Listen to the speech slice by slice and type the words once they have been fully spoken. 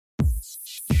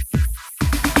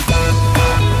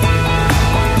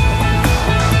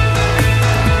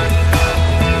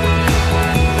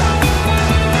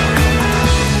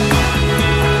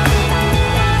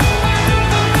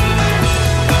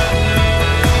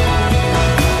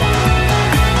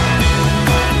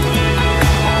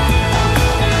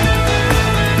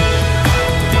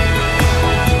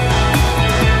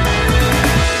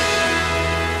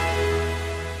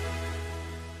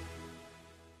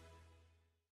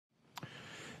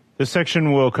This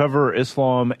section will cover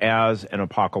Islam as an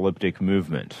apocalyptic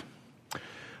movement.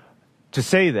 To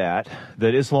say that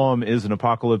Islam is an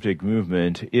apocalyptic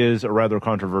movement is a rather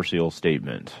controversial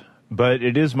statement. But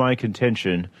it is my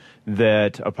contention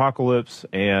that apocalypse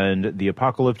and the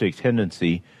apocalyptic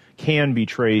tendency can be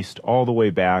traced all the way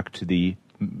back to the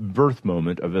birth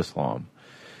moment of Islam.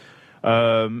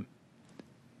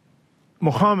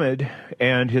 Muhammad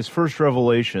and his first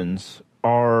revelations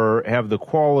have the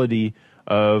quality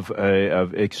of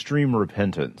extreme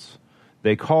repentance.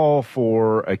 They call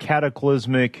for a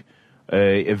cataclysmic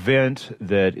event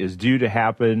that is due to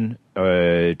happen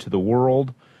to the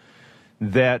world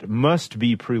that must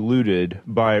be preluded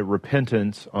by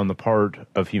repentance on the part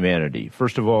of humanity.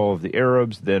 First of all, of the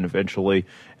Arabs, then eventually,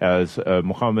 as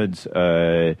Muhammad's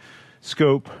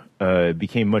scope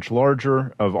became much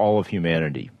larger, of all of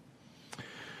humanity.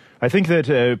 I think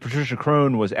that Patricia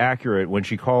Crone was accurate when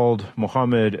she called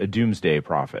Muhammad a doomsday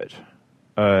prophet.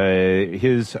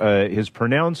 His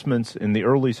pronouncements in the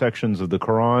early sections of the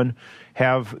Quran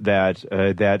have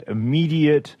that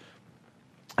immediate,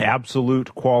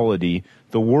 absolute quality.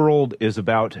 The world is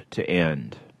about to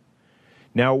end.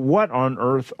 Now, what on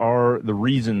earth are the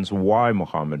reasons why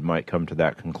Muhammad might come to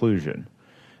that conclusion?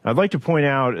 I'd like to point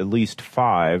out at least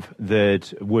 5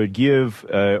 that would give,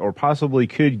 or possibly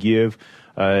could give,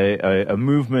 a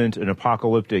movement, an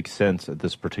apocalyptic sense at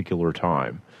this particular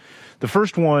time. The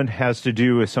first one has to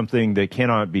do with something that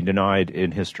cannot be denied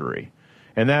in history,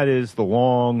 and that is the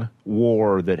long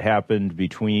war that happened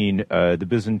between the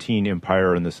Byzantine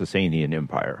Empire and the Sasanian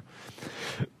Empire.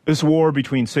 This war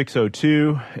between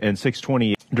 602 and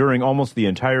 628, during almost the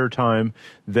entire time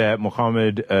that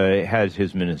Muhammad had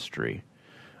his ministry.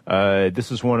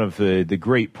 This is one of the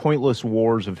great pointless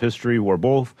wars of history where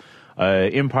both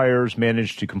empires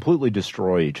managed to completely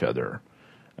destroy each other.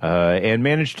 And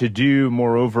managed to do,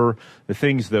 moreover, the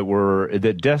things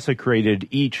that desecrated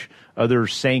each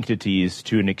other's sanctities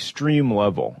to an extreme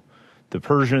level. The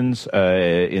Persians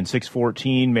in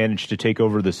 614 managed to take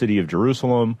over the city of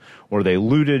Jerusalem, where they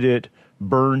looted it,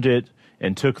 burned it,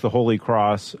 and took the Holy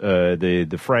Cross,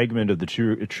 the fragment of the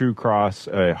true cross,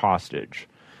 hostage.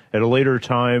 At a later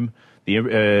time,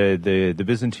 the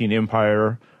Byzantine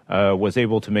Empire was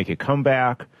able to make a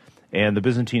comeback, and the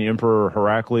Byzantine Emperor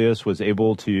Heraclius was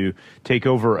able to take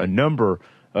over a number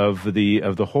of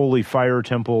the holy fire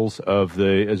temples of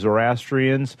the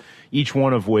Zoroastrians, each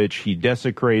one of which he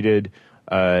desecrated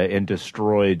and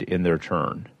destroyed in their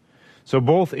turn. So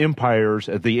both empires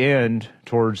at the end,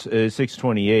 towards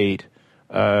 628,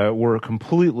 were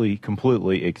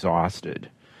completely exhausted.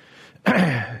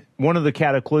 One of the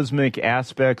cataclysmic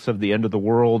aspects of the end of the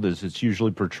world, as it's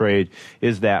usually portrayed,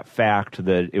 is that fact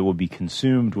that it will be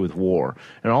consumed with war.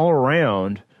 And all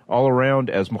around,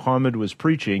 as Muhammad was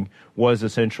preaching, was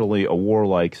essentially a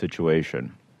warlike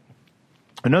situation.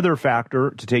 Another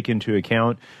factor to take into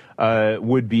account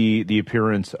would be the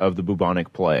appearance of the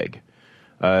bubonic plague.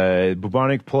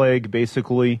 Bubonic plague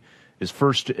basically is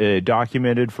first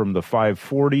documented from the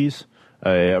 540s.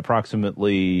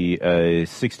 Approximately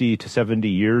 60 to 70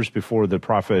 years before the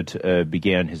Prophet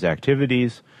began his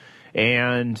activities,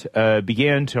 and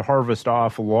began to harvest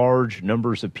off large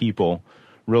numbers of people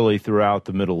really throughout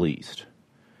the Middle East.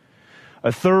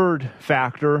 A third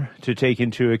factor to take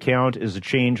into account is a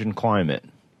change in climate.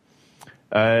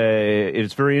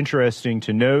 It's very interesting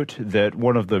to note that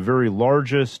one of the very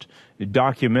largest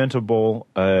documentable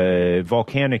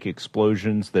volcanic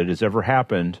explosions that has ever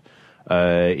happened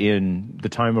in the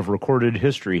time of recorded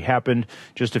history happened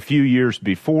just a few years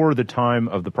before the time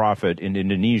of the Prophet in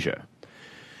Indonesia.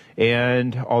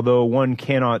 And although one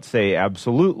cannot say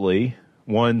absolutely,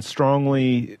 one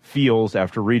strongly feels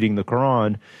after reading the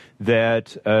Quran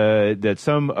that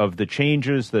some of the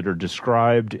changes that are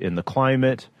described in the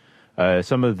climate,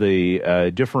 some of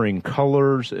the differing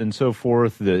colors and so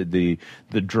forth, the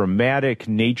dramatic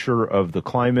nature of the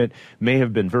climate may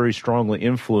have been very strongly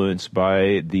influenced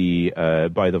by the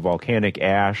volcanic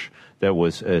ash that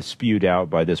was spewed out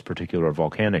by this particular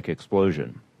volcanic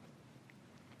explosion.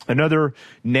 Another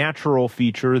natural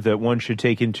feature that one should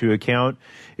take into account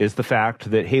is the fact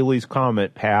that Halley's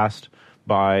Comet passed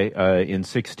by in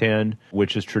 610,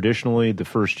 which is traditionally the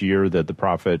first year that the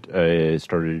Prophet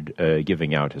started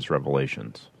giving out his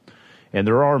revelations. And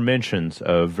there are mentions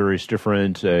of various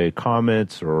different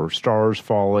comets or stars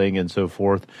falling and so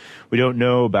forth. We don't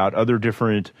know about other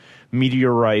different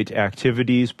meteorite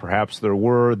activities. Perhaps there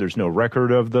were. There's no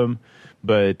record of them.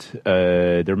 But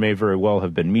there may very well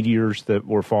have been meteors that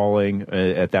were falling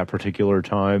at that particular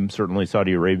time. Certainly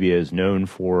Saudi Arabia is known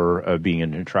for being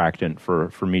an attractant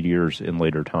for meteors in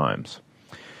later times.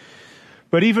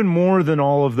 But even more than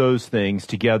all of those things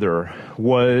together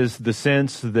was the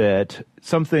sense that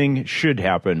something should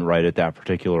happen right at that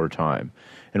particular time.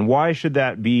 And why should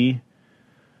that be?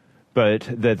 But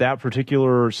that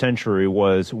particular century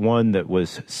was one that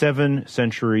was 7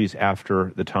 centuries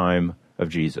after the time of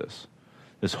Jesus.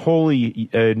 This holy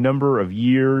number of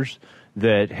years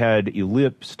that had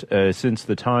elapsed since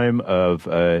the time of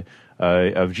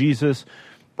Jesus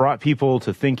brought people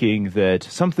to thinking that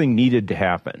something needed to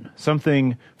happen.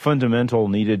 Something fundamental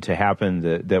needed to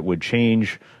happen that would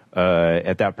change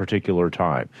at that particular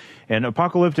time. And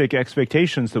apocalyptic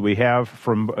expectations that we have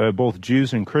from both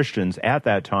Jews and Christians at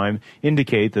that time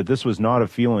indicate that this was not a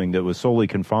feeling that was solely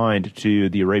confined to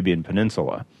the Arabian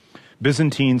Peninsula.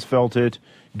 Byzantines felt it.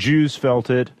 Jews felt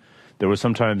it. There was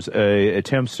sometimes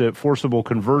attempts at forcible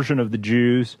conversion of the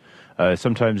Jews.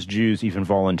 Sometimes Jews even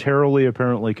voluntarily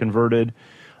apparently converted.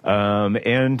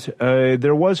 And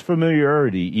there was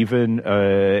familiarity, even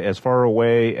as far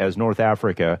away as North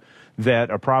Africa,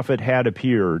 that a prophet had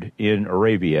appeared in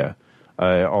Arabia,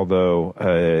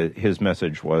 although his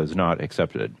message was not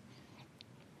accepted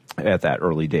at that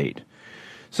early date.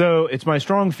 So it's my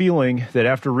strong feeling that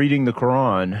after reading the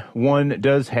Quran, one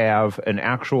does have an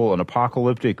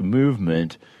apocalyptic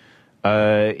movement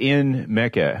in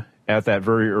Mecca at that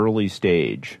very early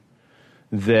stage,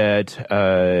 that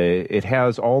it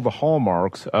has all the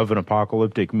hallmarks of an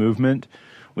apocalyptic movement.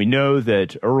 We know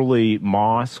that early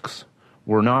mosques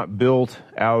were not built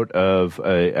out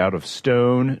of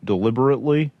stone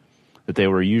deliberately, that they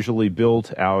were usually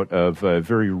built out of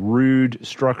very rude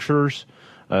structures,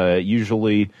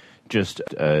 usually just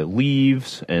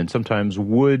leaves and sometimes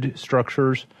wood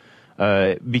structures,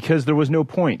 because there was no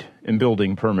point in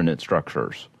building permanent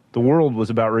structures. The world was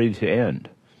about ready to end.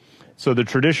 So the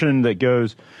tradition that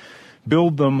goes,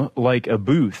 build them like a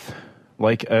booth,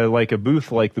 like a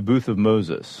booth like the booth of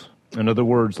Moses. In other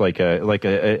words, like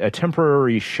a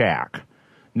temporary shack,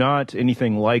 not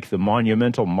anything like the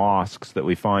monumental mosques that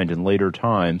we find in later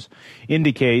times,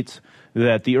 indicates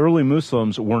that the early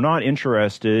Muslims were not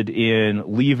interested in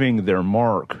leaving their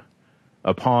mark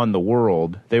upon the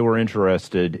world. They were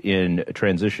interested in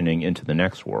transitioning into the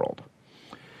next world.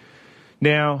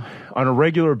 Now, on a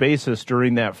regular basis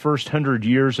during that first 100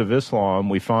 years of Islam,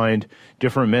 we find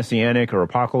different messianic or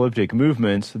apocalyptic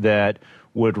movements that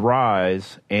would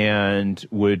rise and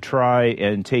would try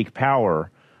and take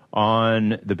power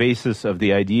on the basis of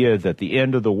the idea that the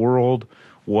end of the world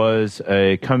was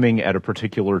coming at a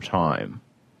particular time.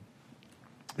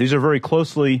 These are very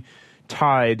closely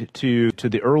tied to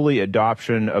the early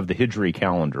adoption of the Hijri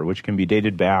calendar, which can be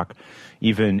dated back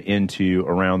even into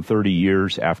around 30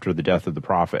 years after the death of the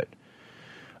Prophet.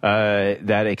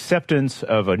 That acceptance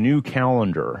of a new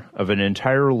calendar, of an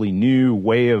entirely new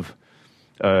way of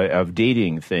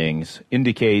dating things,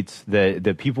 indicates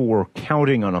that people were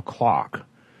counting on a clock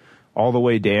all the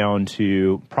way down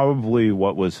to probably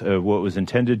what was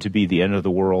intended to be the end of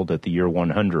the world at the year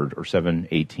 100 or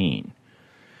 718.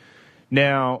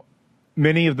 Now,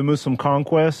 many of the Muslim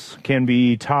conquests can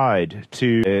be tied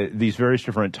to these various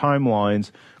different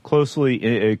timelines, closely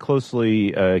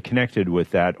connected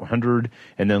with that 100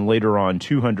 and then later on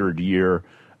 200-year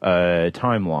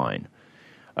timeline.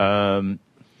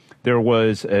 There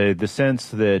was the sense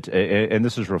that, and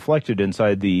this is reflected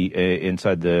inside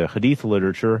the Hadith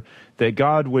literature, that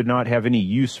God would not have any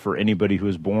use for anybody who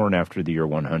was born after the year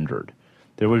 100.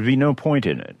 There would be no point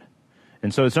in it.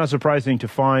 And so it's not surprising to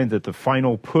find that the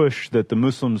final push that the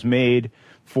Muslims made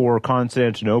for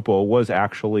Constantinople was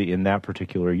actually in that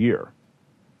particular year.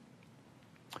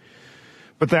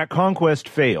 But that conquest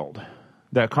failed.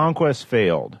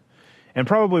 And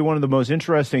probably one of the most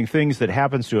interesting things that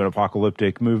happens to an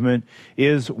apocalyptic movement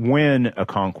is when a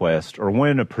conquest or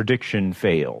when a prediction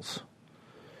fails.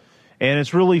 And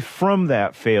it's really from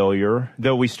that failure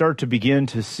that we start to begin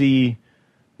to see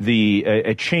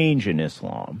a change in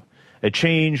Islam, a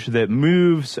change that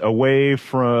moves away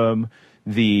from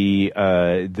the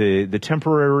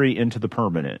temporary into the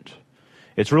permanent.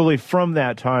 It's really from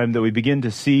that time that we begin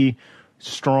to see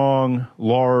strong,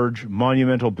 large,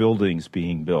 monumental buildings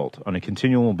being built on a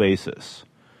continual basis.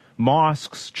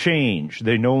 Mosques change.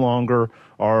 They no longer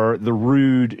are the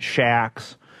rude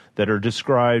shacks that are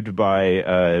described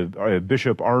by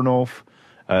Bishop Arnulf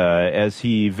as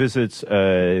he visits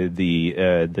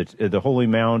the Holy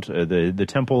Mount, the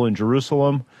Temple in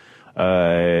Jerusalem,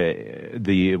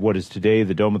 what is today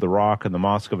the Dome of the Rock and the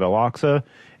Mosque of Al-Aqsa,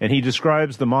 and he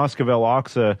describes the Mosque of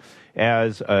Al-Aqsa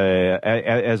as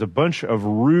a bunch of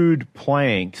rude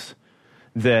planks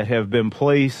that have been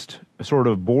placed sort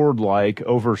of board-like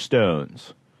over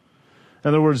stones. In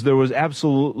other words, there was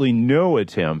absolutely no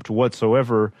attempt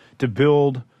whatsoever to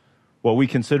build what we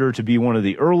consider to be one of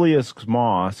the earliest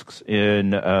mosques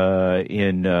in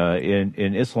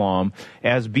Islam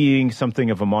as being something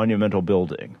of a monumental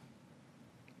building.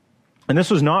 And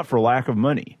this was not for lack of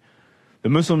money. The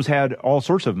Muslims had all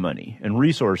sorts of money and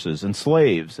resources and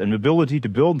slaves and ability to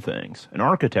build things and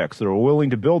architects that were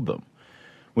willing to build them.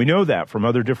 We know that from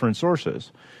other different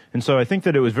sources. And so I think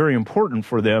that it was very important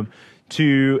for them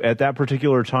to, at that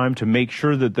particular time, to make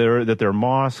sure that their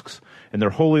mosques and their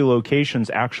holy locations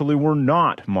actually were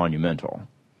not monumental.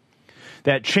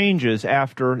 That changes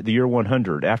after the year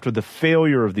 100, after the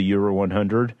failure of the year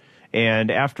 100,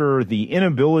 and after the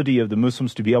inability of the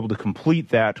Muslims to be able to complete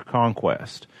that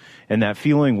conquest, and that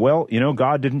feeling, well,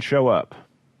 God didn't show up.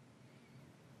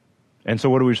 And so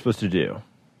what are we supposed to do?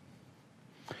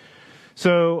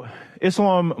 So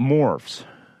Islam morphs.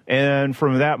 And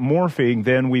from that morphing,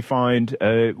 then we find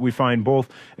both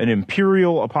an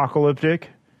imperial apocalyptic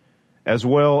as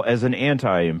well as an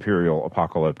anti-imperial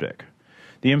apocalyptic.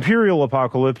 The imperial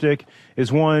apocalyptic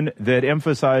is one that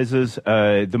emphasizes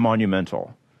the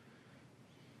monumental.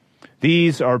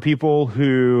 These are people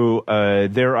who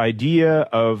their idea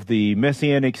of the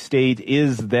messianic state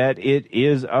is that it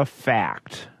is a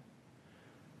fact.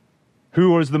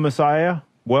 Who is the Messiah?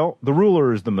 Well, the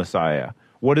ruler is the Messiah.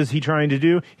 What is he trying to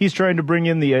do? He's trying to bring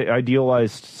in the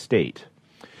idealized state.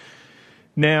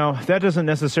 Now, that doesn't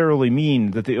necessarily mean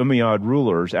that the Umayyad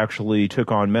rulers actually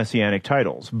took on messianic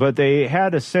titles, but they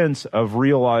had a sense of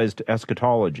realized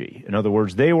eschatology. In other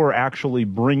words, they were actually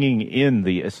bringing in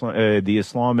the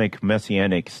Islamic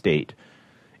messianic state.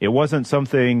 It wasn't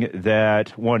something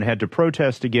that one had to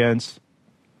protest against.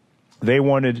 They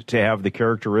wanted to have the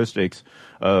characteristics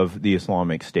of the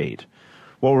Islamic state.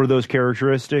 What were those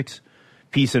characteristics?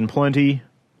 Peace and plenty,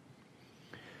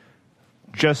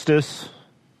 justice,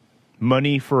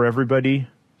 money for everybody,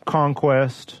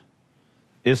 conquest,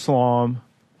 Islam,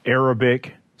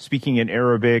 Arabic, speaking in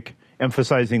Arabic,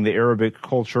 emphasizing the Arabic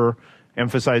culture,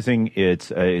 emphasizing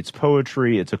its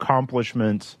poetry, its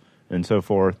accomplishments, and so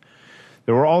forth.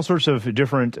 There were all sorts of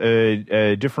different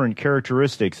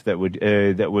characteristics that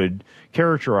would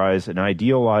characterize an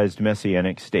idealized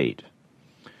messianic state.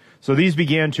 So these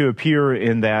began to appear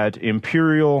in that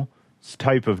imperial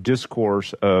type of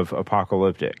discourse of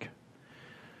apocalyptic.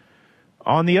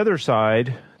 On the other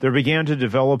side, there began to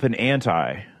develop an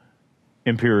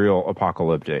anti-imperial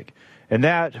apocalyptic. And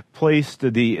that placed the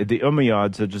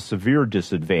Umayyads at a severe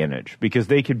disadvantage because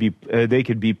they could be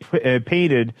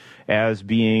painted as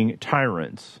being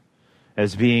tyrants,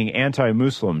 as being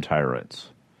anti-Muslim tyrants.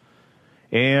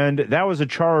 And that was a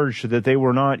charge that it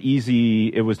was not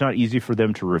easy for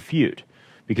them to refute,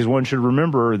 because one should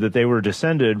remember that they were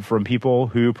descended from people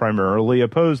who primarily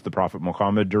opposed the Prophet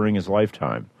Muhammad during his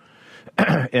lifetime.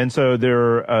 And so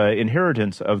their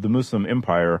inheritance of the Muslim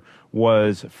empire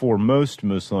was, for most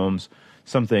Muslims,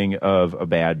 something of a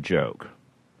bad joke.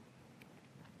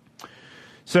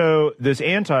 So this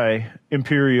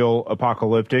anti-imperial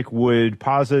apocalyptic would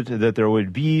posit that there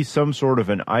would be some sort of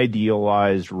an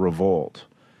idealized revolt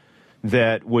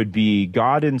that would be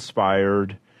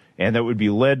God-inspired and that would be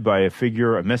led by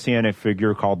a messianic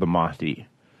figure called the Mahdi.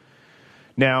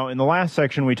 Now, in the last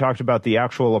section, we talked about the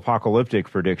actual apocalyptic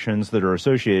predictions that are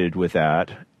associated with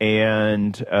that,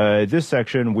 and this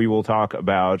section we will talk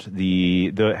about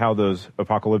how those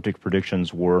apocalyptic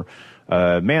predictions were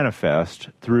manifest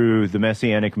through the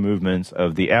messianic movements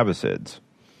of the Abbasids.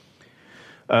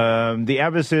 The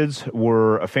Abbasids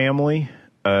were a family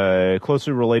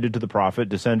closely related to the Prophet,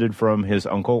 descended from his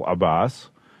uncle Abbas,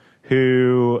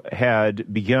 who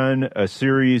had begun a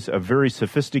series of very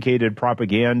sophisticated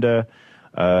propaganda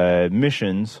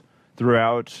missions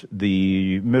throughout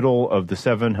the middle of the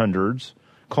 700s,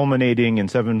 culminating in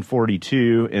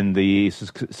 742 in the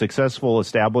successful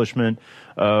establishment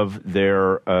of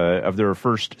their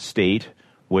first state,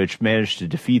 which managed to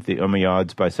defeat the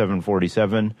Umayyads by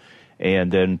 747,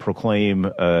 and then proclaim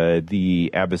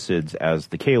the Abbasids as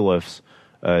the caliphs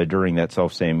during that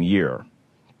selfsame year.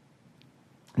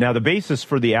 Now, the basis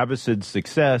for the Abbasids'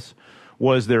 success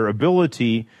was their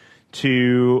ability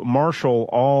to marshal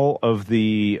all of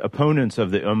the opponents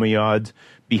of the Umayyads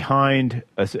behind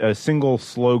a single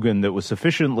slogan that was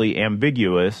sufficiently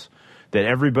ambiguous that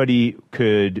everybody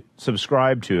could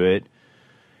subscribe to it,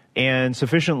 and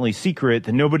sufficiently secret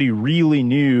that nobody really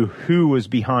knew who was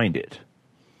behind it.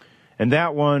 And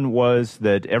that one was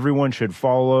that everyone should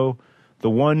follow the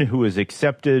one who is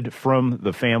accepted from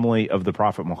the family of the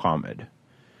Prophet Muhammad.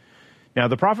 Now,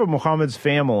 the Prophet Muhammad's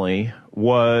family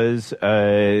was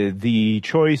the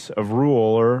choice of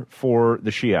ruler for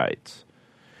the Shiites.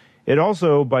 It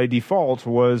also, by default,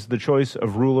 was the choice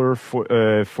of ruler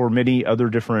for many other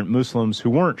different Muslims who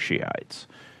weren't Shiites,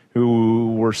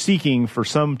 who were seeking for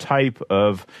some type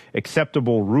of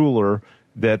acceptable ruler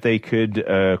that they could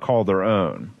call their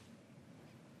own.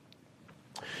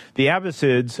 The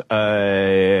Abbasids,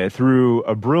 through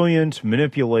a brilliant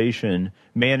manipulation,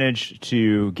 managed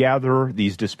to gather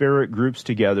these disparate groups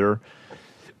together,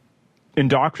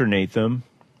 indoctrinate them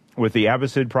with the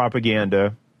Abbasid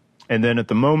propaganda, and then at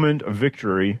the moment of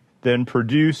victory, then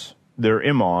produce their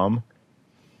imam,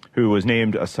 who was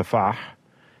named a Safah,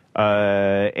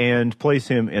 and place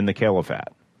him in the caliphate.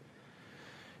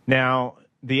 Now,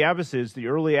 the Abbasids, the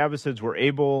early Abbasids, were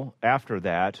able, after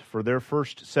that, for their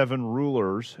first 7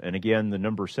 rulers, and again, the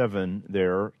number 7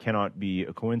 there cannot be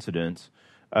a coincidence,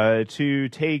 to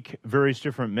take various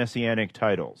different messianic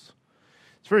titles.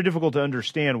 It's very difficult to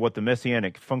understand what the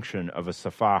messianic function of a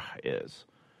Safah is.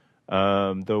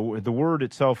 The word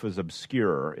itself is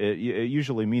obscure. It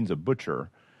usually means a butcher.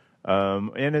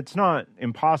 And it's not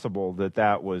impossible that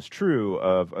that was true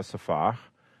of a Safah,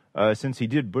 since he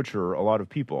did butcher a lot of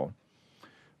people.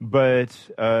 But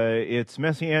its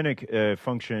messianic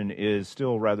function is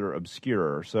still rather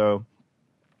obscure.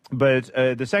 But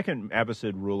the second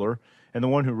Abbasid ruler, and the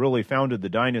one who really founded the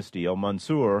dynasty,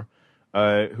 Al-Mansur,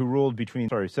 who ruled between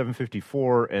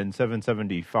 754 and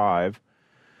 775,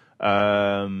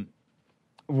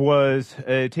 was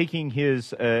taking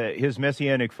his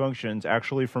messianic functions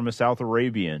actually from a South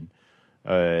Arabian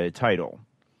title.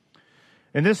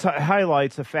 And this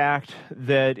highlights a fact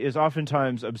that is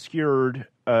oftentimes obscured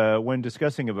when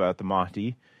discussing about the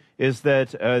Mahdi, is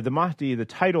that the Mahdi, the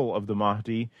title of the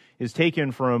Mahdi, is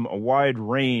taken from a wide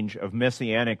range of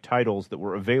messianic titles that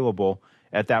were available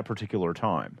at that particular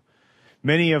time.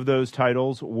 Many of those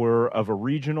titles were of a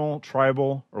regional,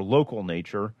 tribal, or local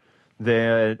nature,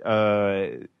 that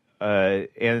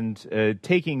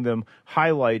taking them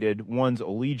highlighted one's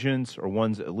allegiance or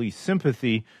one's at least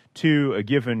sympathy to a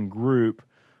given group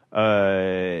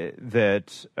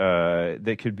that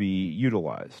could be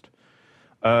utilized.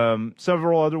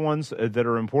 Several other ones that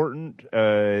are important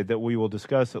that we will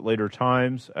discuss at later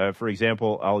times. For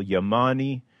example,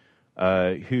 Al-Yamani,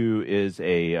 who is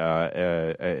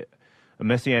a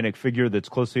messianic figure that's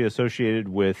closely associated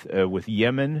with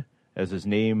Yemen, as his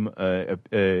name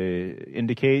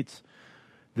indicates.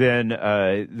 Then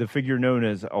the figure known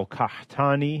as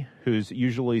Al-Qahtani, who's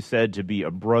usually said to be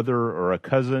a brother or a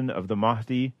cousin of the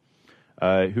Mahdi,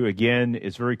 who again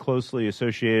is very closely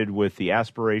associated with the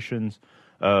aspirations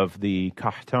of the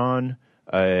Qahtan,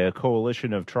 a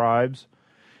coalition of tribes.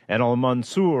 And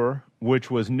Al-Mansur, which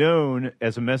was known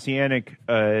as a messianic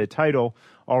title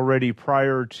already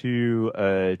prior to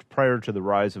the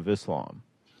rise of Islam.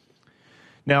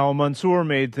 Now, Mansur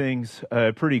made things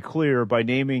pretty clear by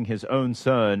naming his own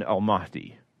son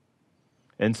Al-Mahdi.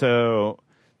 And so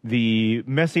the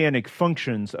messianic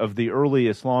functions of the early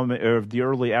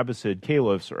Abbasid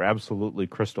caliphs are absolutely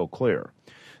crystal clear.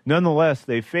 Nonetheless,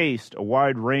 they faced a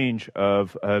wide range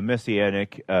of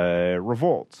messianic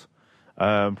revolts,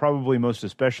 probably most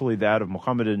especially that of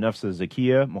Muhammad an-Nafs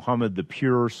az-Zakiyya, Muhammad the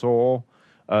Pure Soul,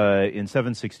 in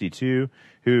 762,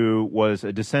 who was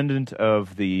a descendant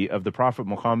of the Prophet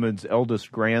Muhammad's eldest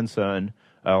grandson,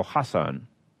 Al-Hassan,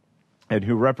 and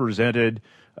who represented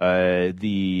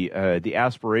the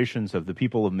aspirations of the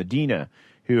people of Medina,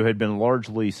 who had been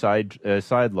largely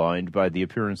sidelined by the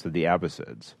appearance of the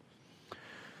Abbasids.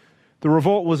 The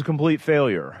revolt was a complete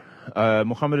failure.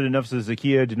 Muhammad an-Nafs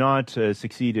az-Zakiyya did not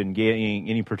succeed in gaining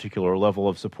any particular level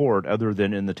of support other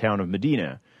than in the town of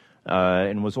Medina,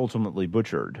 and was ultimately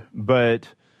butchered. But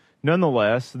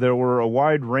nonetheless, there were a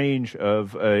wide range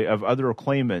of other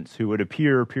claimants who would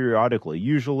appear periodically,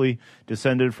 usually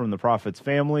descended from the Prophet's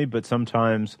family, but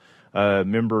sometimes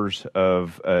members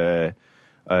of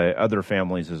other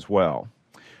families as well.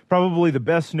 Probably the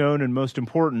best known and most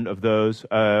important of those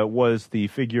was the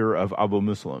figure of Abu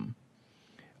Muslim.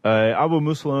 Abu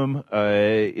Muslim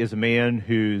is a man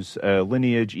whose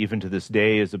lineage, even to this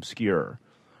day, is obscure.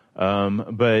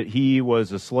 But he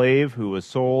was a slave who was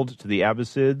sold to the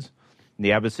Abbasids.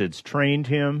 The Abbasids trained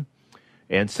him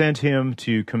and sent him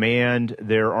to command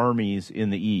their armies in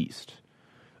the east.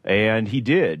 And he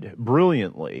did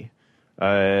brilliantly,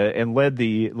 and led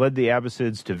the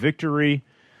Abbasids to victory.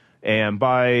 And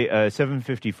by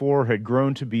 754 had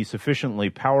grown to be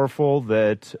sufficiently powerful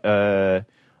that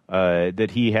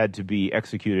he had to be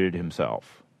executed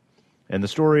himself. And the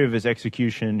story of his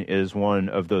execution is one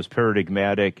of those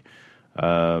paradigmatic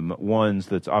ones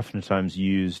that's oftentimes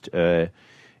used as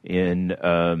an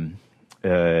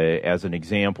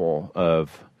example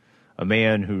of a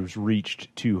man who's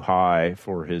reached too high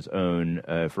for his own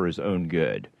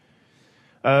good.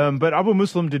 But Abu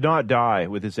Muslim did not die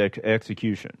with his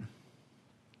execution.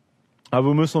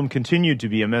 Abu Muslim continued to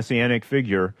be a messianic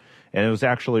figure, and it was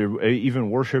actually even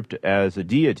worshipped as a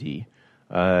deity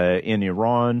in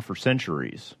Iran for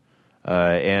centuries,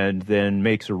 and then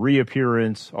makes a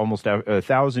reappearance almost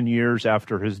 1,000 years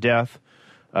after his death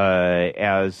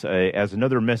as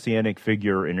another messianic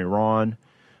figure in Iran,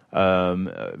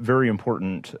 very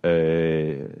important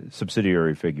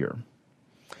subsidiary figure.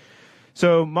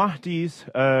 So Mahdis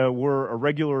were a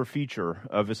regular feature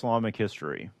of Islamic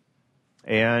history.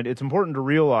 And it's important to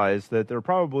realize that there are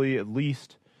probably at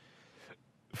least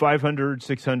 500,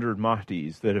 600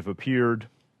 Mahdis that have appeared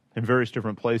in various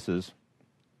different places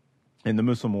in the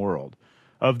Muslim world.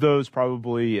 Of those,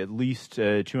 probably at least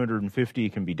 250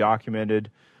 can be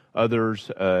documented. Others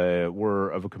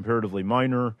were of a comparatively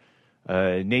minor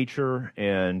nature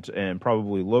and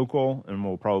probably local and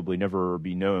will probably never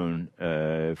be known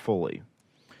fully.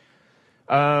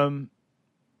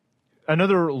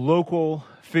 Another local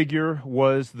figure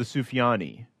was the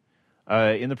Sufyani.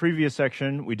 In the previous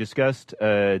section, we discussed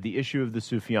the issue of the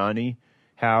Sufyani,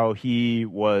 how he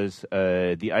was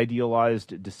the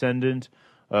idealized descendant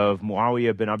of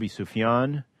Muawiyah bin Abi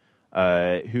Sufyan,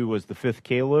 who was the fifth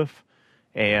caliph,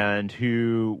 and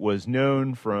who was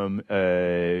known from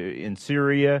in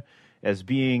Syria as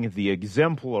being the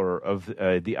exemplar of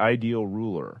the ideal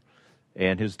ruler.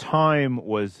 And his time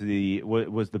was the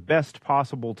best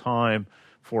possible time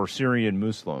for Syrian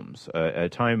Muslims, a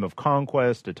time of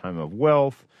conquest, a time of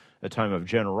wealth, a time of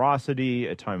generosity,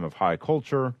 a time of high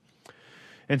culture.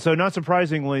 And so, not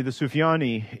surprisingly, the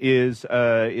Sufyani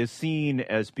is seen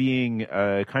as being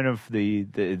kind of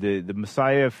the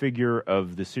Messiah figure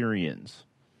of the Syrians.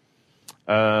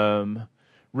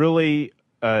 Really,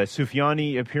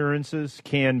 Sufyani appearances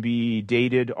can be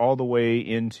dated all the way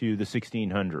into the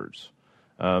 1600s.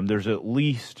 There's at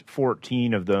least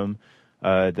 14 of them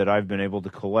that I've been able to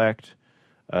collect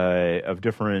of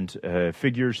different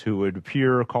figures who would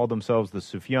call themselves the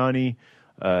Sufyani,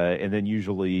 and then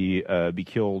usually be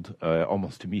killed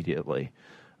almost immediately.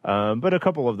 But a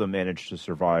couple of them managed to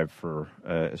survive for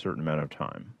a certain amount of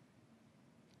time.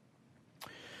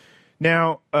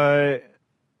 Now,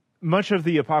 much of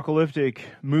the apocalyptic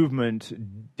movement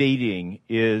dating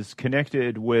is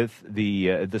connected with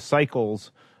the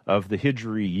cycles of the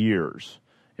Hijri years.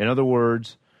 In other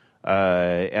words,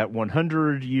 at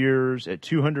 100 years, at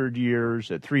 200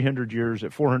 years, at 300 years,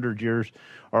 at 400 years,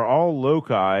 are all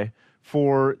loci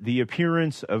for the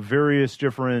appearance of various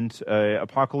different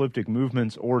apocalyptic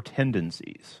movements or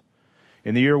tendencies.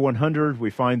 In the year 100, we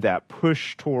find that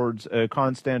push towards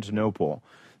Constantinople,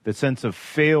 the sense of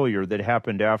failure that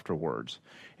happened afterwards.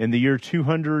 In the year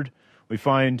 200, we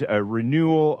find a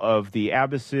renewal of the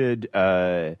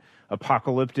Abbasid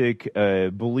apocalyptic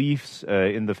beliefs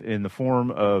in the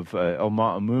form of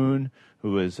Al-Ma'mun,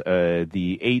 who is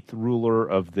the eighth ruler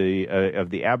of the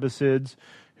Abbasids,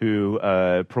 who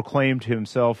proclaimed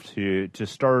himself to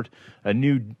start a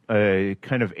new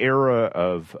kind of era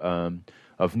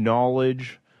of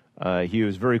knowledge. He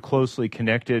was very closely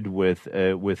connected with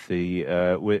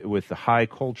the high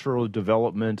cultural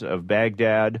development of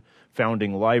Baghdad,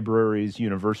 founding libraries,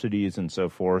 universities, and so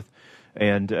forth,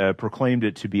 and proclaimed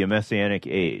it to be a messianic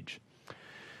age.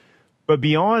 But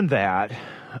beyond that,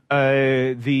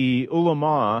 the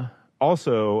ulama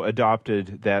also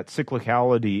adopted that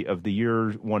cyclicality of the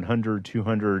years 100,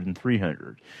 200, and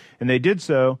 300. And they did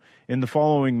so in the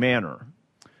following manner.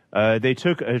 They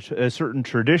took a certain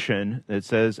tradition that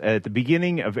says at the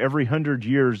beginning of every 100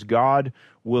 years, God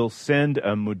will send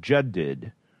a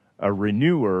mujaddid, a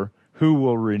renewer, who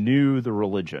will renew the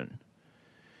religion.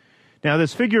 Now,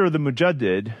 this figure of the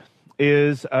mujaddid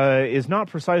is not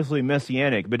precisely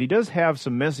messianic, but he does have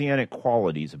some messianic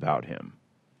qualities about him.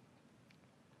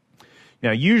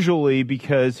 Now, usually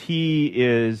because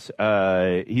he's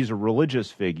a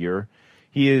religious figure,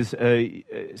 he is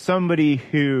somebody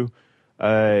who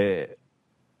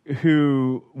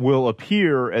will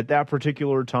appear at that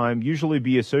particular time, usually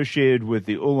be associated with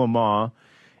the ulama,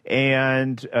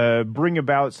 and bring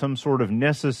about some sort of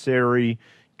necessary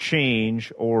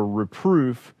change or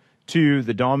reproof to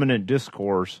the dominant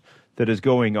discourse that is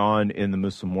going on in the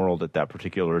Muslim world at that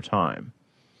particular time.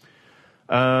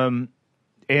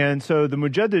 And so the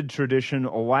Mujaddid tradition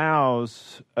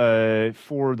allows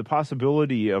for the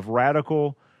possibility of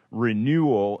radical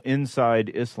renewal inside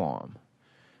Islam.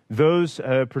 Those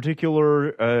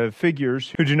particular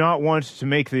figures who do not want to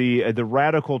make the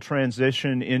radical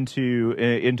transition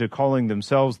into calling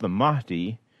themselves the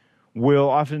Mahdi will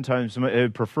oftentimes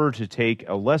prefer to take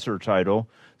a lesser title,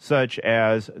 such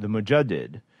as the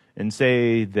Mujaddid, and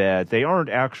say that they aren't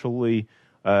actually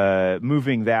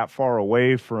moving that far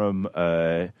away from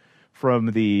the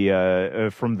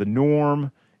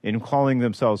norm in calling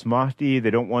themselves Mahdi. They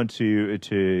don't want to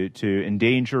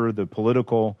endanger the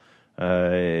political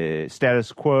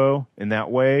status quo in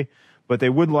that way, but they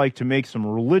would like to make some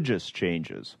religious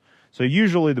changes. So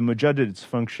usually the Mujaddid's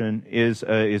function is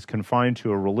confined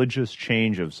to a religious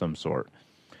change of some sort.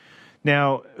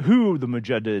 Now, who the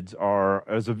Mujaddids are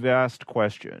is a vast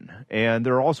question, and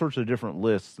there are all sorts of different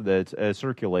lists that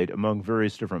circulate among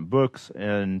various different books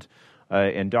and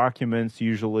documents.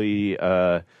 Usually,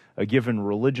 a given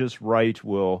religious rite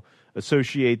will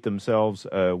associate themselves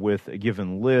with a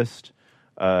given list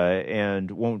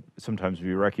and won't sometimes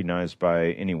be recognized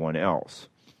by anyone else.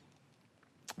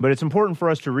 But it's important for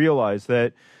us to realize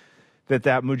that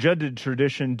Mujaddid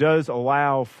tradition does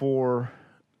allow for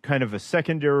kind of a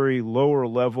secondary, lower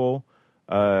level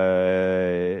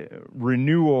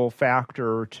renewal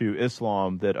factor to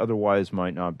Islam that otherwise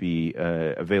might not be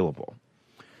available.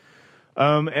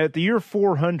 At the year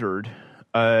 400,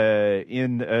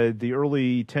 in the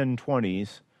early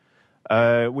 1020s,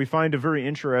 we find a very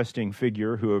interesting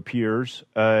figure who appears,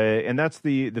 and that's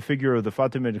the figure of the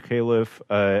Fatimid Caliph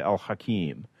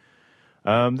al-Hakim.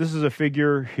 This is a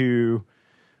figure who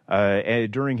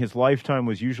during his lifetime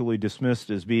was usually dismissed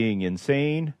as being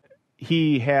insane.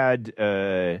 He had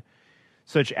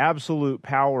such absolute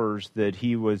powers that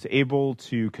he was able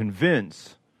to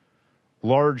convince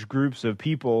large groups of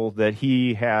people that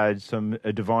he had some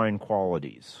divine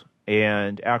qualities,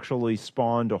 and actually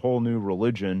spawned a whole new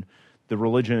religion, the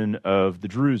religion of the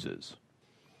Druzes,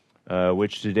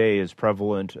 which today is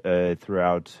prevalent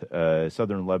throughout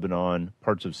southern Lebanon,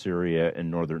 parts of Syria, and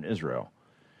northern Israel.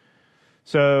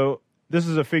 So this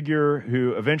is a figure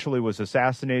who eventually was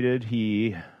assassinated.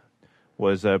 He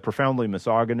was profoundly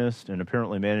misogynist and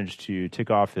apparently managed to tick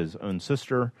off his own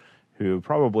sister, who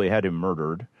probably had him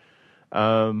murdered.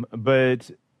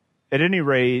 But at any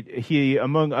rate, he,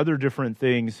 among other different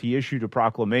things, he issued a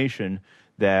proclamation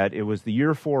that it was the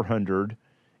year 400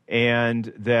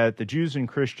 and that the Jews and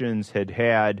Christians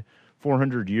had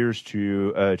 400 years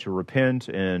to repent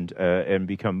and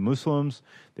become Muslims.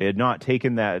 They had not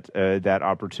taken that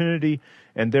opportunity,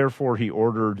 and therefore he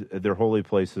ordered their holy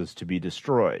places to be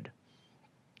destroyed.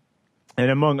 And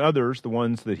among others, the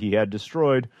ones that he had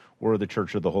destroyed were the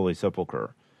Church of the Holy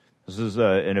Sepulchre. This is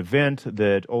an event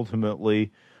that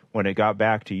ultimately, when it got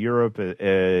back to Europe,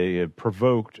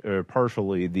 provoked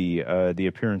partially the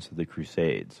appearance of the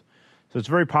Crusades. So it's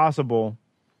very possible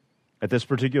at this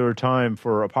particular time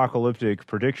for apocalyptic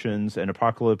predictions and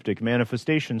apocalyptic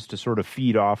manifestations to sort of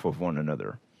feed off of one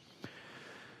another.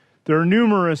 There are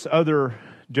numerous other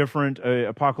different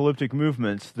apocalyptic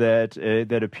movements that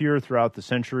appear throughout the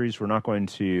centuries. We're not going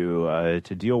to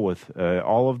deal with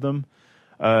all of them,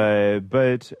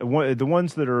 but the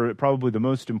ones that are probably the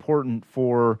most important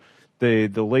for the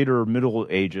later Middle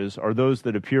Ages are those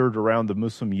that appeared around the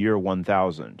Muslim year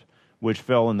 1000, which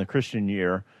fell in the Christian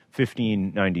year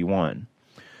 1591. And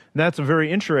that's a very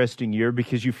interesting year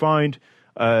because you find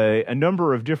a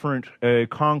number of different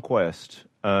conquest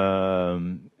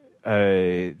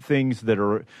things that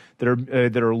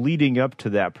are leading up to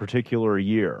that particular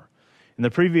year. In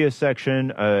the previous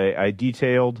section, I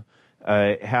detailed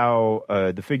how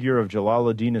the figure of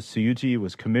Jalaluddin as-Suyuti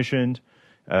was commissioned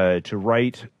to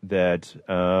write that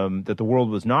the world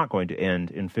was not going to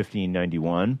end in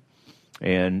 1591.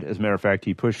 And as a matter of fact,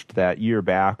 he pushed that year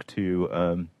back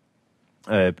to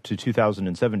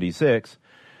 2076,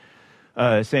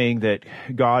 saying that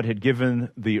God had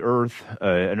given the earth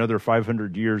another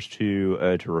 500 years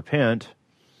to repent.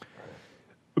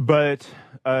 But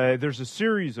there's a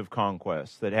series of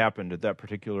conquests that happened at that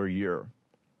particular year.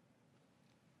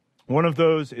 One of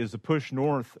those is a push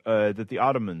north that the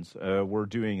Ottomans were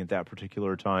doing at that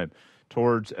particular time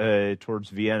towards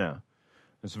Vienna.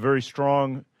 It's a very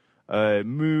strong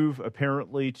move,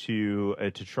 apparently, to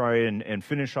try and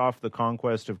finish off the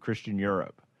conquest of Christian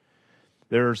Europe.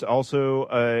 There's also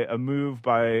a move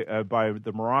by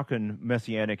the Moroccan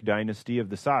Messianic dynasty of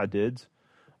the Saadids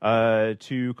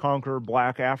to conquer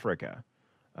Black Africa.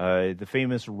 The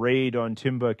famous raid on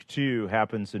Timbuktu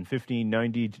happens in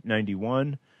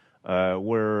 1590-91,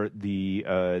 where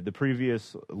the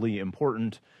previously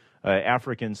important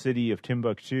African city of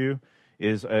Timbuktu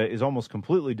is almost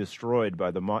completely destroyed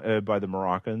by the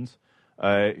Moroccans,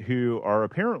 who are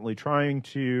apparently trying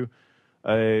to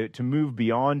move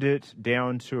beyond it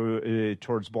down to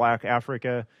towards Black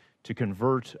Africa to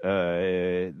convert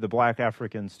the Black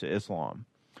Africans to Islam.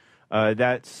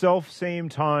 That self-same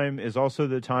time is also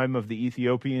the time of the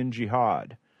Ethiopian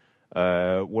Jihad,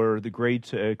 where the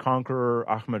great conqueror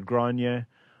Ahmed Granye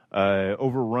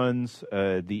overruns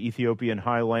the Ethiopian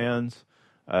highlands.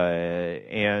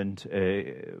 And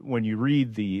when you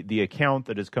read the account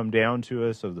that has come down to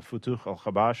us of the Futuh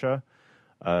al-Habasha,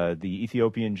 the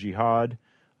Ethiopian Jihad,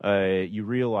 you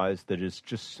realize that it's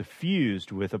just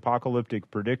suffused with apocalyptic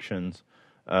predictions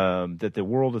that the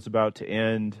world is about to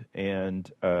end,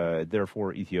 and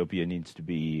therefore Ethiopia needs to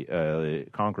be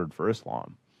conquered for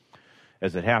Islam.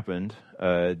 As it happened,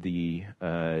 the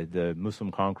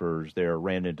Muslim conquerors there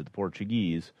ran into the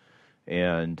Portuguese,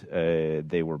 and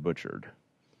they were butchered.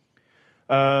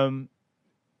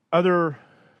 Other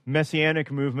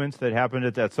messianic movements that happened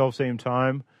at that self-same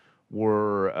time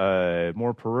were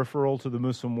more peripheral to the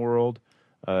Muslim world.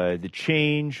 The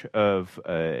change of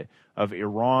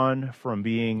Iran from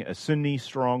being a Sunni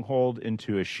stronghold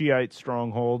into a Shiite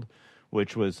stronghold,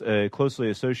 which was closely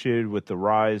associated with the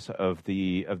rise of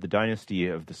the dynasty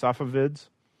of the Safavids,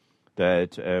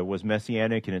 that was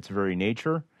messianic in its very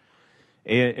nature.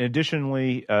 And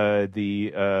additionally,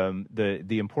 the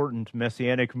important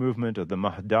messianic movement of the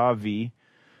Mahdavi,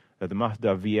 the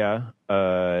Mahdaviya,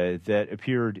 that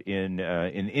appeared in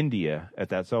India at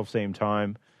that self-same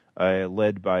time,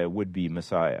 led by a would-be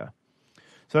Messiah.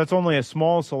 So that's only a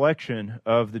small selection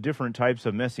of the different types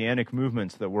of messianic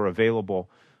movements that were available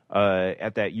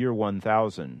at that year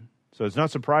 1000. So it's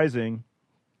not surprising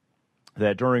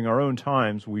that during our own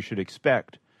times we should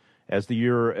expect, as the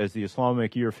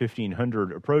Islamic year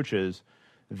 1500 approaches,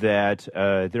 that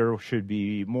there should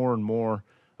be more and more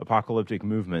apocalyptic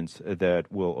movements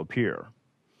that will appear.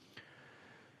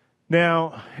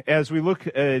 Now, as we look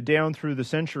down through the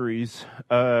centuries,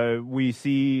 we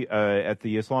see at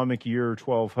the Islamic year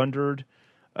 1200,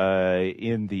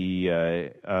 in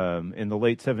the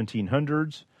late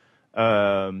 1700s,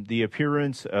 the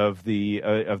appearance of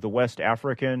the West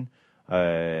African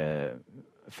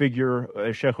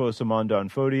figure, Sheikh Osman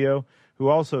Danfodio, who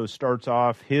also starts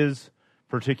off his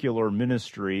particular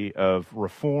ministry of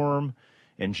reform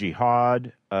and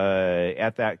jihad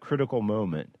at that critical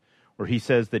moment, where he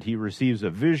says that he receives a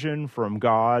vision from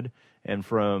God and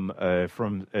from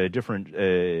different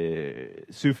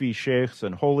Sufi sheikhs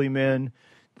and holy men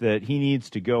that he needs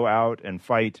to go out and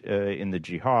fight in the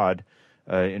jihad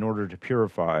in order to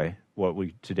purify what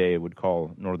we today would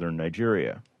call northern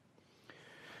Nigeria.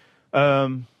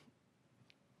 In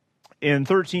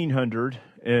 1300,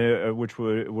 which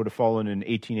would have fallen in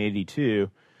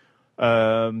 1882,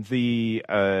 the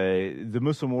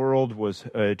Muslim world was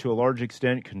to a large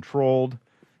extent controlled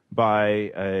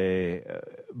by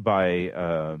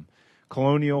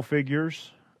colonial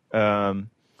figures,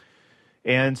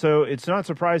 and so it's not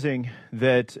surprising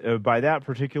that by that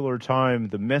particular time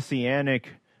the messianic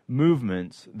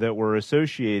movements that were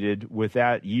associated with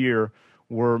that year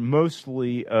were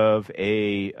mostly of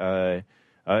a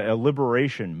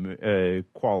liberation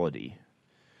quality.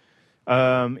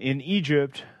 In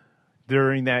Egypt,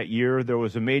 during that year, there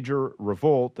was a major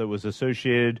revolt that was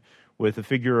associated with the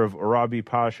figure of Arabi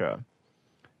Pasha.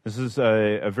 This is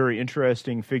a very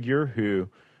interesting figure who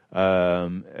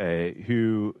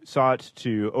sought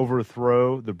to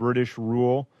overthrow the British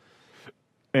rule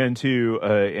and to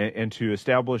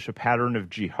establish a pattern of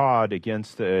jihad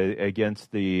against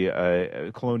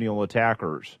the colonial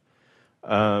attackers.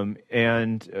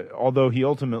 And although he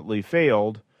ultimately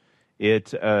failed,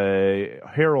 it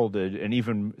heralded an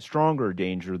even stronger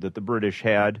danger that the British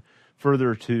had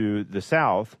further to the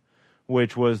south,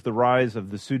 which was the rise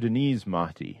of the Sudanese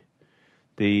Mahdi.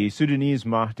 The Sudanese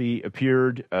Mahdi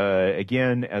appeared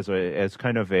again as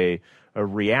kind of a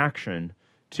reaction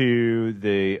to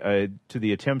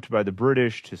the attempt by the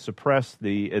British to suppress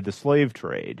the slave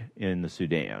trade in the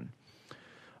Sudan,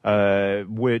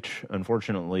 which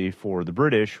unfortunately for the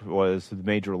British was the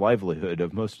major livelihood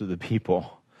of most of the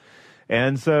people.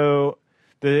 And so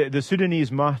the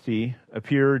Sudanese Mahdi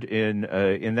appeared in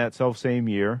that selfsame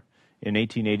year in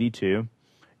 1882,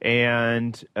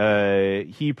 and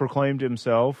he proclaimed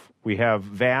himself. We have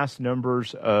vast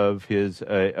numbers of his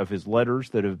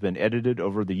letters that have been edited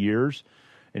over the years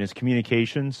in his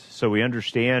communications, so we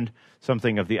understand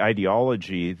something of the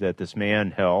ideology that this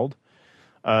man held.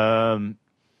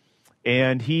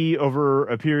 And he, over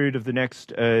a period of the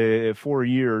next 4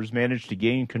 years, managed to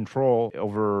gain control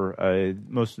over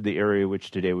most of the area which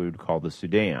today we would call the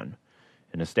Sudan,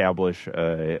 and establish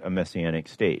a messianic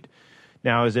state.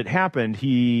 Now, as it happened,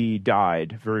 he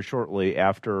died very shortly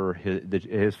after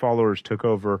his followers took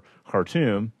over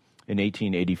Khartoum in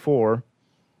 1884.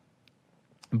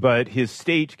 but his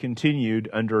state continued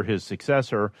under his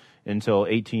successor until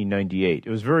 1898. It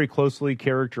was very closely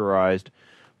characterized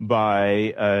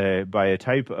by a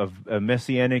type of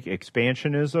messianic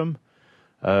expansionism,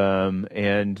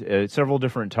 and several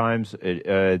different times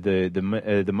the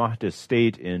Mahdist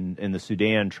state in the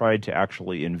Sudan tried to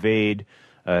actually invade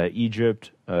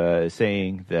Egypt,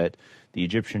 saying that the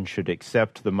Egyptians should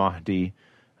accept the Mahdi,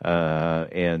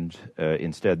 and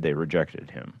instead they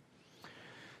rejected him.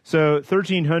 So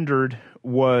 1300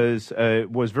 was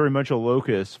very much a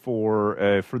locus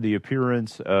for the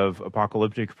appearance of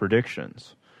apocalyptic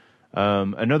predictions.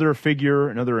 Another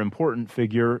important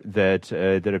figure that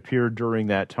appeared during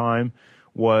that time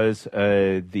was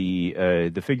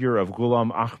the figure of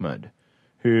Ghulam Ahmad,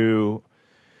 who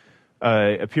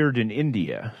appeared in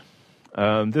India.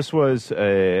 This was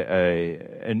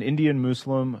an Indian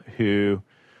Muslim who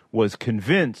was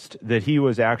convinced that he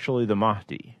was actually the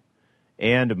Mahdi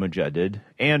and a Mujaddid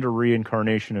and a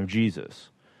reincarnation of Jesus.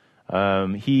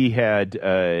 He had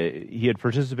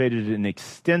participated in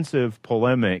extensive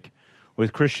polemic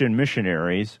with Christian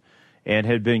missionaries and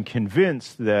had been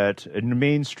convinced that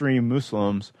mainstream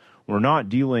Muslims were not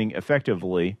dealing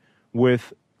effectively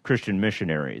with Christian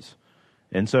missionaries.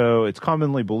 And so it's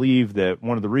commonly believed that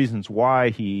one of the reasons why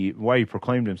he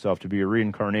proclaimed himself to be a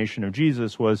reincarnation of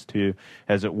Jesus was to,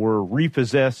 as it were,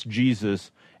 repossess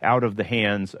Jesus out of the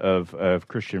hands of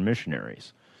Christian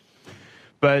missionaries.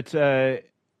 But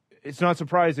it's not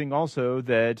surprising also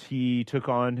that he took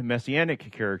on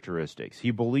messianic characteristics.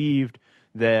 He believed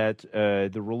that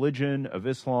the religion of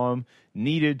Islam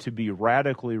needed to be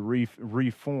radically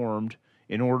reformed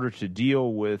in order to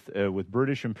deal with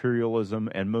British imperialism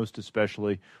and most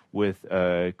especially with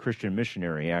Christian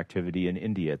missionary activity in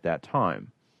India at that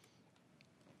time.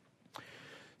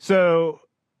 So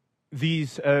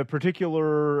these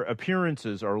particular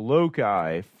appearances are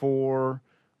loci for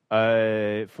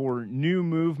new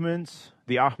movements.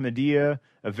 The Ahmadiyya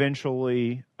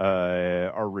eventually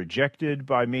are rejected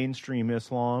by mainstream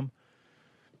Islam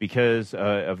because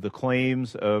of the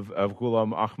claims of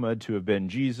Ghulam Ahmad to have been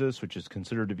Jesus, which is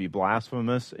considered to be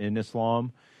blasphemous in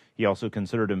Islam. He also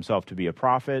considered himself to be a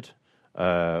prophet,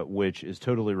 which is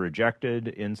totally rejected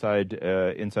inside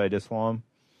Islam.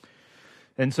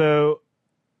 And so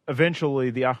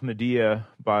eventually the Ahmadiyya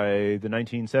by the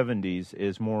 1970s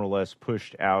is more or less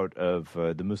pushed out of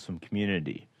the Muslim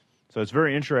community. So it's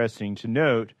very interesting to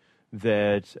note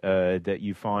that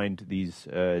you find these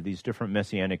different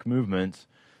messianic movements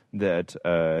that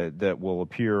will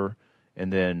appear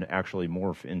and then actually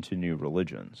morph into new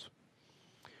religions.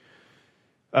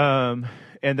 And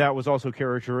that was also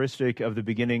characteristic of the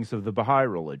beginnings of the Baha'i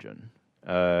religion,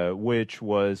 which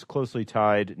was closely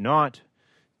tied not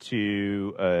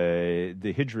to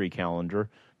the Hijri calendar,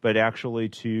 but actually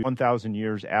to 1,000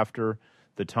 years after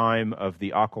the time of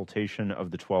the occultation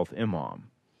of the 12th Imam,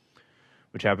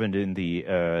 which happened in the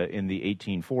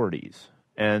 1840s.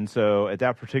 And so at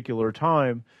that particular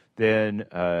time, then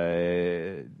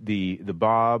the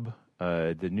Bab,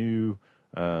 the new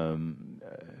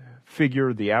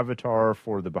figure, the avatar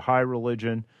for the Baha'i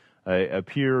religion,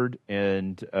 appeared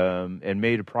and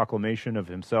made a proclamation of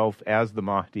himself as the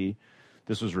Mahdi.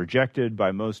 This was rejected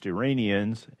by most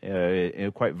Iranians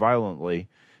quite violently,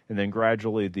 and then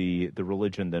gradually the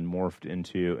religion then morphed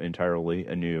into entirely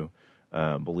a new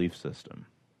belief system.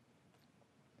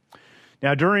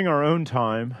 Now, during our own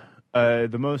time,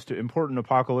 the most important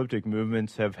apocalyptic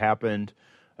movements have happened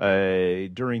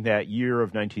during that year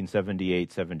of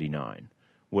 1978-79,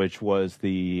 which was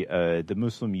the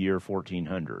Muslim year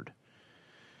 1400.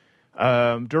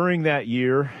 During that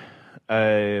year,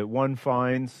 one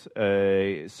finds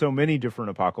so many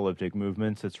different apocalyptic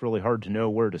movements, it's really hard to know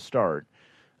where to start.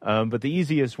 But the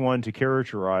easiest one to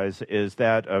characterize is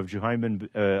that of Juhayman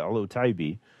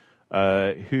al-Utaybi,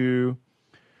 who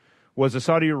was a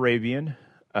Saudi Arabian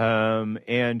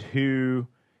and who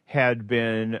had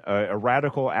been a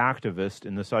radical activist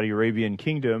in the Saudi Arabian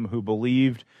kingdom who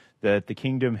believed that the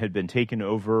kingdom had been taken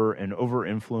over and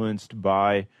over-influenced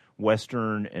by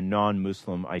Western and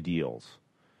non-Muslim ideals.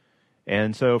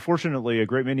 And so, fortunately, a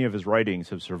great many of his writings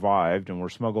have survived and were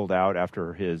smuggled out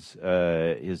after his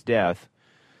death.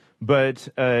 But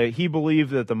he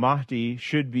believed that the Mahdi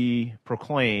should be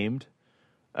proclaimed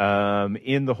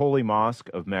in the Holy Mosque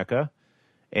of Mecca.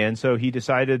 And so he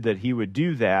decided that he would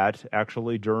do that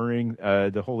actually during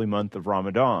the holy month of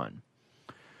Ramadan.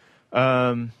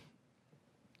 And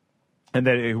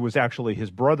that it was actually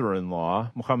his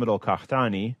brother-in-law, Muhammad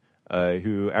al-Qahtani,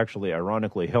 who actually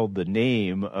ironically held the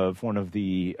name of one of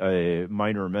the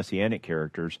minor messianic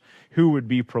characters, who would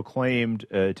be proclaimed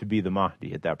to be the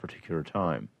Mahdi at that particular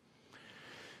time.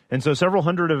 And so several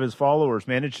hundred of his followers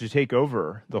managed to take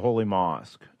over the Holy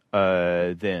Mosque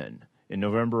then in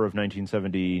November of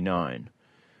 1979.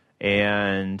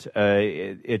 And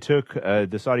it took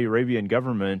the Saudi Arabian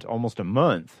government almost a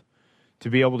month to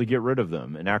be able to get rid of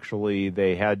them. And actually,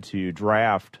 they had to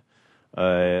draft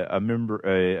a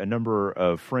number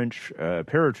of French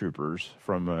paratroopers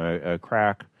from a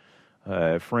crack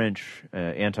French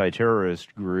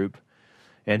anti-terrorist group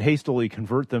and hastily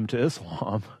convert them to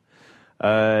Islam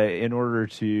in order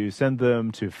to send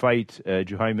them to fight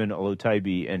Juhayman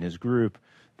al-Otaibi and his group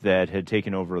that had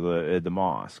taken over the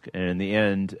mosque. And in the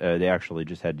end, they actually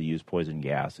just had to use poison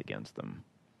gas against them.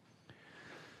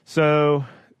 So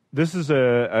this is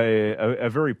a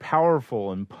very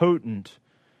powerful and potent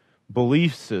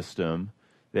belief system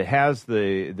that has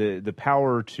the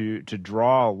power to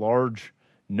draw large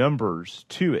numbers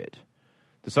to it.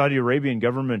 The Saudi Arabian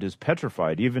government is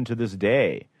petrified, even to this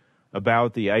day,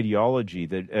 about the ideology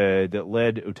that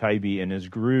led Otaibi and his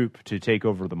group to take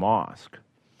over the mosque.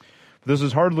 But this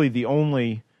is hardly the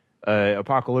only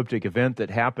apocalyptic event that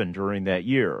happened during that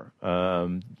year.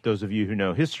 Those of you who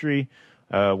know history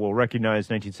will recognize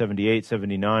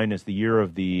 1978-79 as the year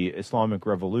of the Islamic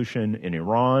Revolution in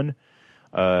Iran.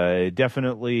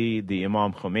 Definitely the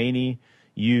Imam Khomeini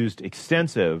used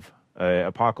extensive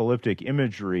apocalyptic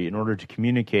imagery in order to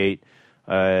communicate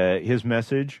his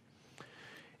message.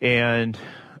 And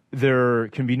there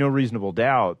can be no reasonable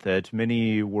doubt that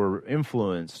many were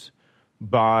influenced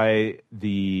by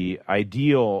the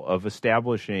ideal of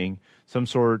establishing some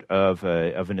sort of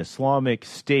an Islamic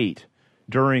state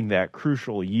during that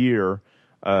crucial year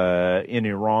in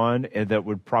Iran, and that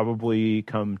would probably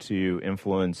come to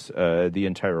influence the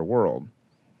entire world.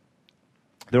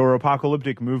 There were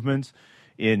apocalyptic movements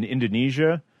in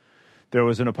Indonesia. There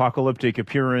was an apocalyptic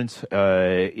appearance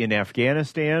in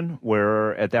Afghanistan,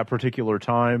 where at that particular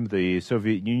time the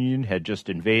Soviet Union had just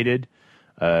invaded,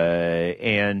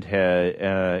 and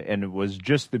it was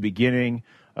just the beginning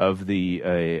of the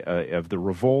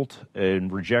revolt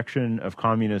and rejection of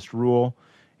communist rule,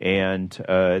 and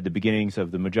the beginnings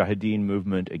of the Mujahideen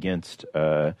movement against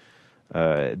them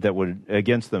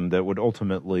that would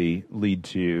ultimately lead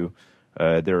to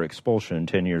their expulsion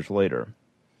 10 years later.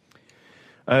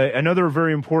 Another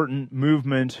very important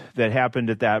movement that happened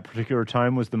at that particular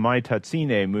time was the Mai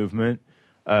Tatsine movement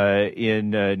in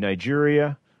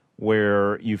Nigeria,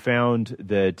 where you found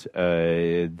that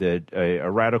a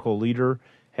radical leader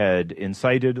had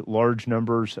incited large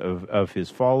numbers of his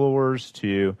followers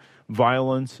to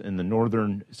violence in the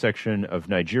northern section of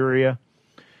Nigeria.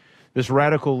 This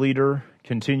radical leader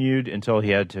continued until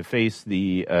he had to face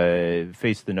the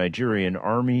Nigerian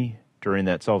army during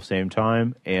that self-same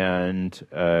time, and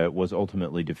was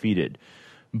ultimately defeated.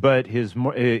 But his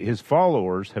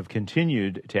followers have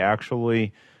continued to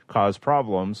actually cause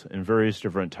problems in various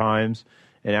different times,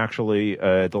 and actually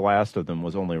the last of them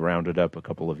was only rounded up a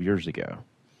couple of years ago.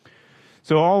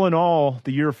 So all in all,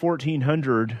 the year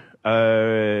 1400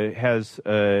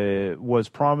 was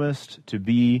promised to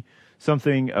be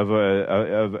something of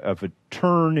a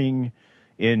turning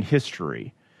in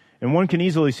history. And one can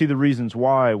easily see the reasons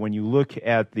why when you look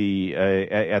at the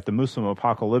Muslim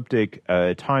apocalyptic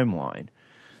timeline.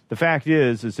 The fact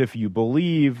is if you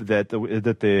believe that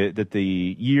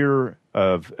the year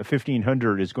of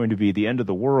 1500 is going to be the end of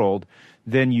the world,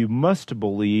 then you must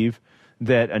believe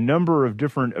that a number of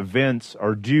different events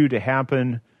are due to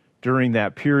happen during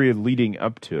that period leading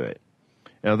up to it.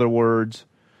 In other words,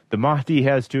 the Mahdi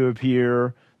has to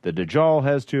appear, the Dajjal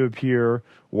has to appear,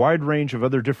 wide range of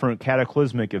other different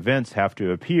cataclysmic events have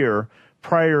to appear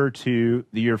prior to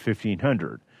the year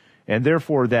 1500. And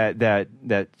therefore,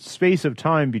 that space of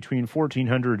time between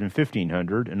 1400 and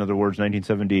 1500, in other words,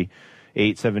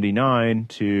 1978-79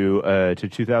 to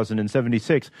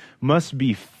 2076, must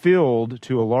be filled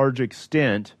to a large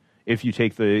extent, if you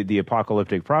take the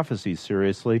apocalyptic prophecies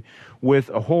seriously, with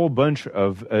a whole bunch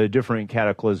of different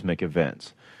cataclysmic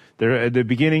events. The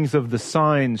beginnings of the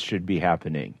signs should be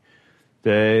happening.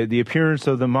 The appearance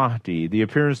of the Mahdi, the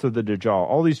appearance of the Dajjal,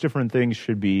 all these different things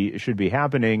should be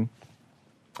happening,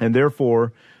 and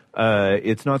therefore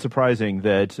it's not surprising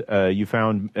that you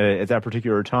found at that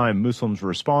particular time Muslims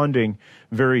responding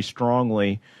very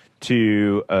strongly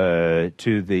to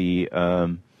the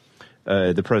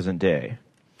present day.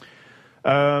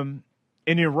 In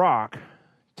Iraq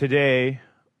today,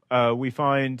 we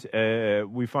find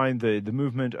the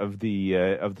movement of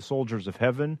the Soldiers of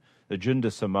Heaven, the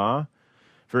Junda Sama,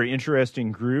 very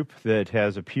interesting group that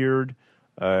has appeared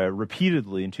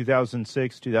repeatedly in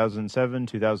 2006, 2007,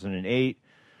 2008,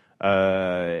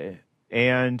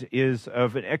 and is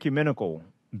of an ecumenical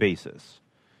basis.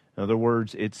 In In other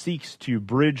words, it seeks to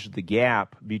bridge the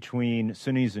gap between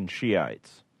Sunnis and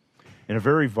Shiites in a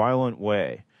very violent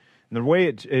way. And the way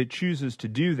it chooses to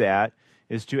do that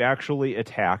is to actually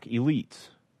attack elites.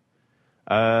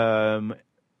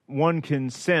 One can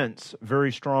sense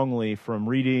very strongly from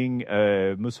reading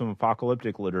Muslim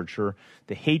apocalyptic literature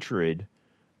the hatred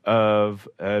of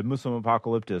Muslim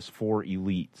apocalyptists for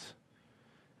elites.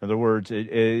 In other words,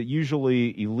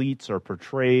 usually elites are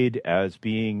portrayed as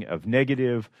being of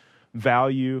negative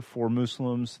value for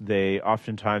Muslims. They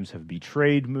oftentimes have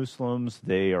betrayed Muslims.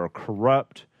 They are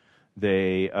corrupt.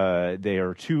 They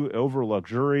are too over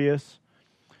luxurious.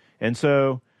 And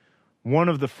so one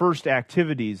of the first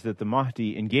activities that the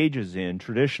Mahdi engages in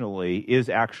traditionally is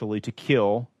actually to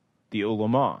kill the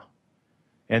ulama.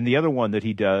 And the other one that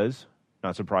he does,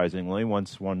 not surprisingly,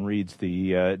 once one reads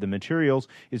the materials,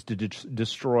 is to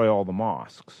destroy all the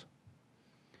mosques.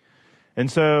 And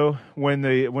so when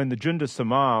the Jund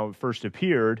as-Sama first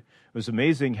appeared, it was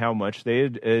amazing how much they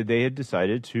had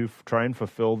decided to try and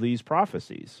fulfill these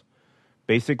prophecies.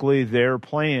 Basically, their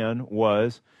plan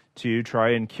was to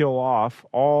try and kill off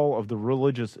all of the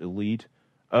religious elite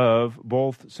of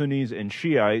both Sunnis and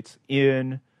Shiites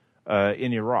in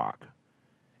Iraq,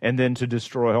 and then to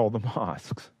destroy all the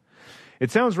mosques.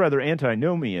 It sounds rather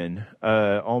antinomian,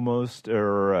 almost,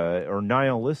 or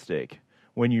nihilistic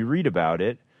when you read about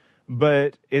it,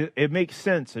 but it makes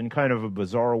sense in kind of a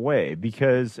bizarre way,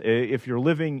 because if you're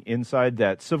living inside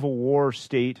that civil war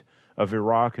state of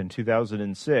Iraq in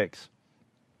 2006,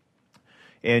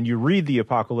 and you read the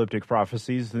apocalyptic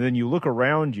prophecies, and then you look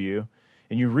around you,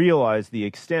 and you realize the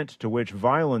extent to which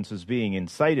violence is being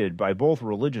incited by both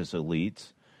religious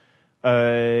elites,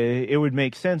 it would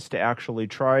make sense to actually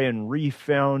try and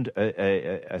refound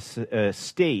a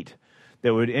state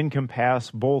that would encompass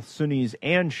both Sunnis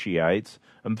and Shiites,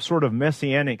 a sort of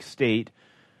messianic state,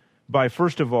 by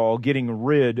first of all getting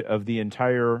rid of the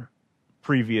entire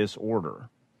previous order.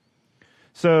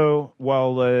 So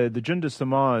while the Jund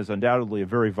as-Sama is undoubtedly a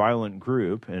very violent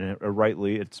group, and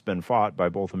rightly it's been fought by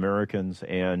both Americans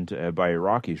and by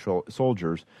Iraqi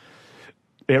soldiers,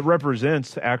 it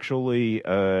represents actually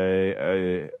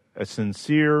a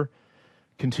sincere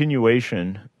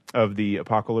continuation of the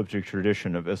apocalyptic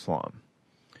tradition of Islam.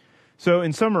 So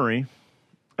in summary,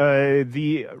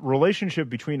 the relationship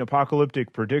between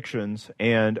apocalyptic predictions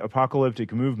and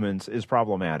apocalyptic movements is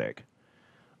problematic.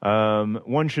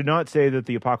 One should not say that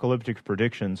the apocalyptic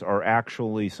predictions are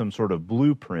actually some sort of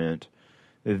blueprint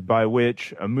by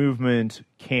which a movement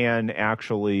can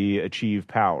actually achieve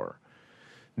power.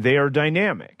 They are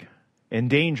dynamic and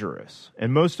dangerous,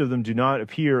 and most of them do not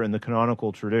appear in the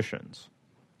canonical traditions.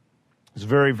 There's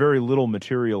very, very little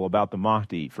material about the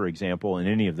Mahdi, for example, in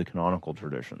any of the canonical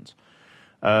traditions.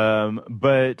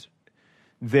 But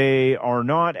they are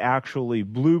not actually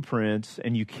blueprints,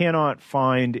 and you cannot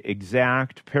find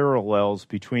exact parallels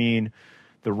between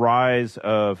the rise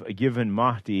of a given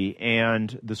Mahdi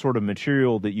and the sort of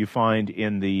material that you find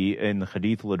in the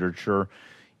Hadith literature,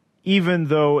 even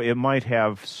though it might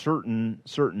have certain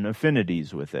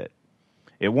affinities with it.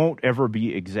 It won't ever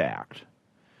be exact.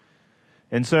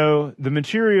 And so the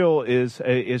material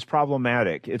is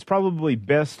problematic. It's probably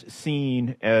best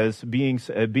seen as being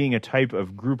a type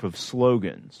of group of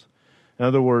slogans. In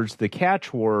other words, the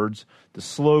catchwords, the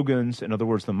slogans, in other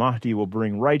words, the Mahdi will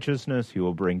bring righteousness, he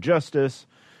will bring justice,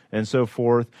 and so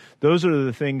forth. Those are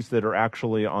the things that are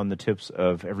actually on the tips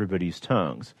of everybody's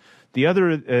tongues. The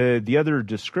other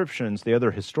descriptions, the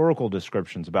other historical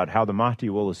descriptions about how the Mahdi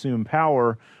will assume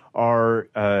power are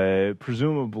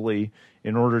presumably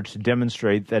in order to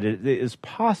demonstrate that it is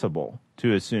possible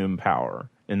to assume power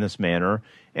in this manner,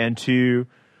 and to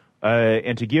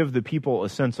give the people a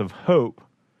sense of hope,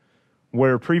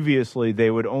 where previously they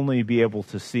would only be able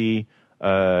to see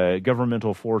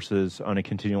governmental forces on a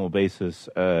continual basis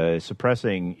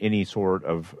suppressing any sort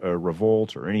of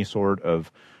revolt or any sort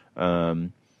of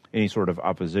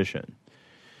opposition.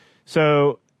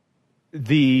 So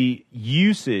the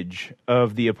usage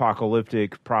of the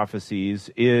apocalyptic prophecies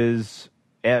is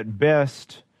at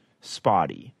best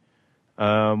spotty.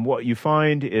 What you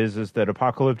find is that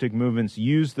apocalyptic movements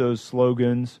use those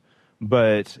slogans,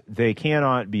 but they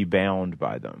cannot be bound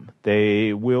by them.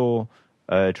 They will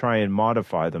try and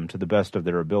modify them to the best of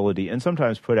their ability, and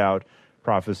sometimes put out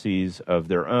prophecies of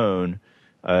their own,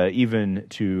 even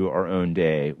to our own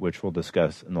day, which we'll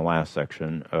discuss in the last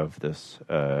section of this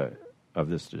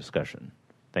discussion.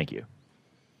 Thank you.